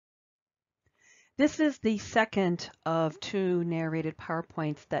This is the second of two narrated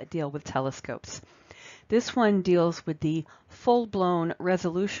PowerPoints that deal with telescopes. This one deals with the full-blown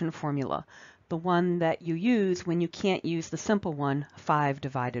resolution formula, the one that you use when you can't use the simple one, 5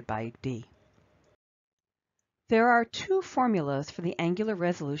 divided by d. There are two formulas for the angular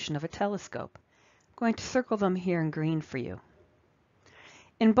resolution of a telescope. I'm going to circle them here in green for you.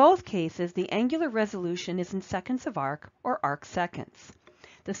 In both cases, the angular resolution is in seconds of arc or arc seconds.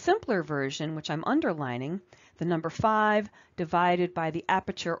 The simpler version, which I'm underlining, the number 5 divided by the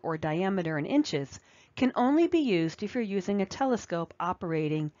aperture or diameter in inches, can only be used if you're using a telescope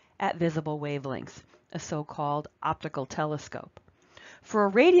operating at visible wavelengths, a so-called optical telescope. For a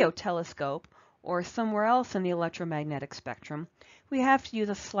radio telescope, or somewhere else in the electromagnetic spectrum, we have to use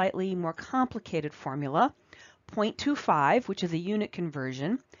a slightly more complicated formula, 0.25, which is a unit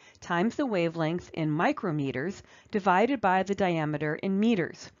conversion, times the wavelength in micrometers divided by the diameter in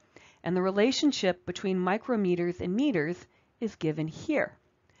meters. And the relationship between micrometers and meters is given here.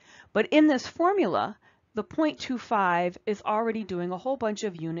 But in this formula, the 0.25 is already doing a whole bunch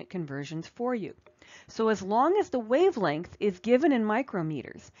of unit conversions for you. So as long as the wavelength is given in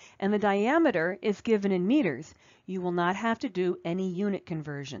micrometers and the diameter is given in meters, you will not have to do any unit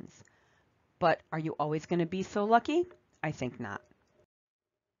conversions. But are you always going to be so lucky? I think not.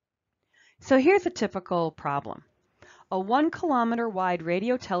 So here's a typical problem. A 1 kilometer wide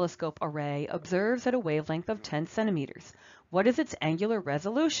radio telescope array observes at a wavelength of 10 centimeters. What is its angular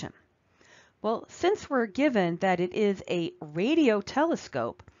resolution? Well, since we're given that it is a radio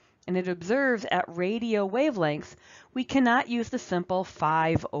telescope and it observes at radio wavelengths, we cannot use the simple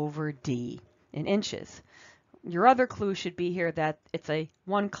 5 over d in inches. Your other clue should be here that it's a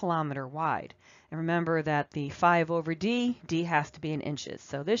 1 kilometer wide. And remember that the 5 over d has to be in inches.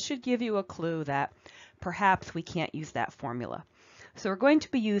 So this should give you a clue that perhaps we can't use that formula. So we're going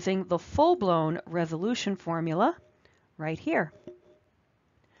to be using the full-blown resolution formula right here.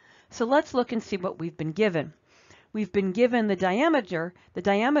 So let's look and see what we've been given. We've been given the diameter. The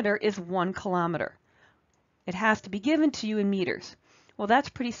diameter is 1 kilometer. It has to be given to you in meters. Well, that's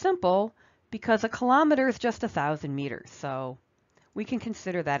pretty simple because a kilometer is just 1,000 meters. So we can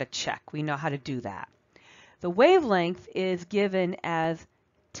consider that a check. We know how to do that. The wavelength is given as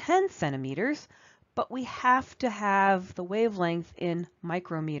 10 centimeters, but we have to have the wavelength in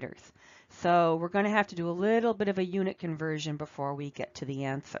micrometers. So we're going to have to do a little bit of a unit conversion before we get to the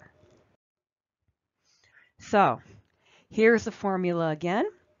answer. So here's the formula again.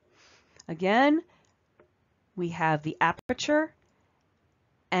 Again, we have the aperture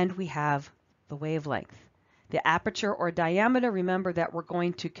and we have the wavelength. The aperture or diameter, remember that we're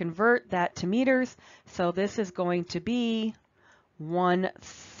going to convert that to meters. So this is going to be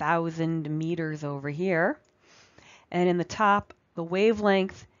 1,000 meters over here. And in the top, the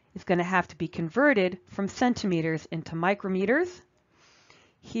wavelength is going to have to be converted from centimeters into micrometers.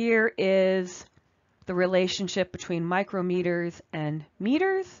 Here is the relationship between micrometers and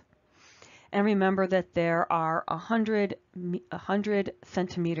meters. And remember that there are 100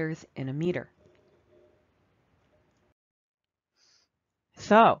 centimeters in a meter.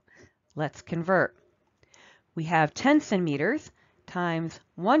 So let's convert. We have 10 centimeters times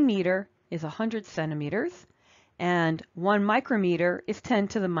 1 meter is 100 centimeters, and 1 micrometer is 10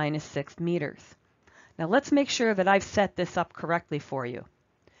 to the minus 6 meters. Now let's make sure that I've set this up correctly for you.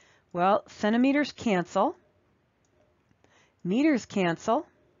 Well, centimeters cancel, meters cancel,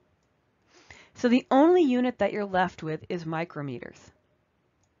 so the only unit that you're left with is micrometers,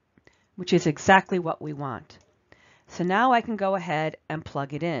 which is exactly what we want. So now I can go ahead and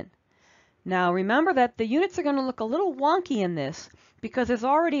plug it in. Now remember that the units are going to look a little wonky in this because there's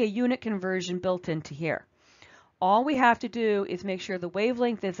already a unit conversion built into here. All we have to do is make sure the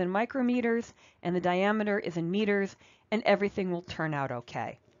wavelength is in micrometers and the diameter is in meters, and everything will turn out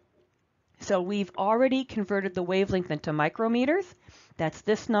okay. So we've already converted the wavelength into micrometers. That's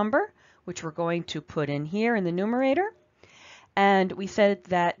this number, which we're going to put in here in the numerator. And we said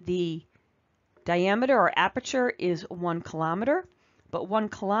that the diameter or aperture is 1 kilometer, but 1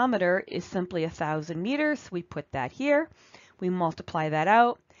 kilometer is simply 1,000 meters. We put that here. We multiply that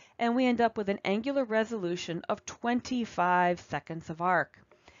out, and we end up with an angular resolution of 25 seconds of arc.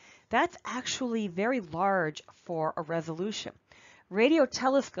 That's actually very large for a resolution. Radio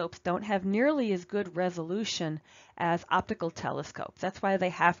telescopes don't have nearly as good resolution as optical telescopes. That's why they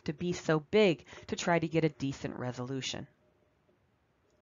have to be so big to try to get a decent resolution.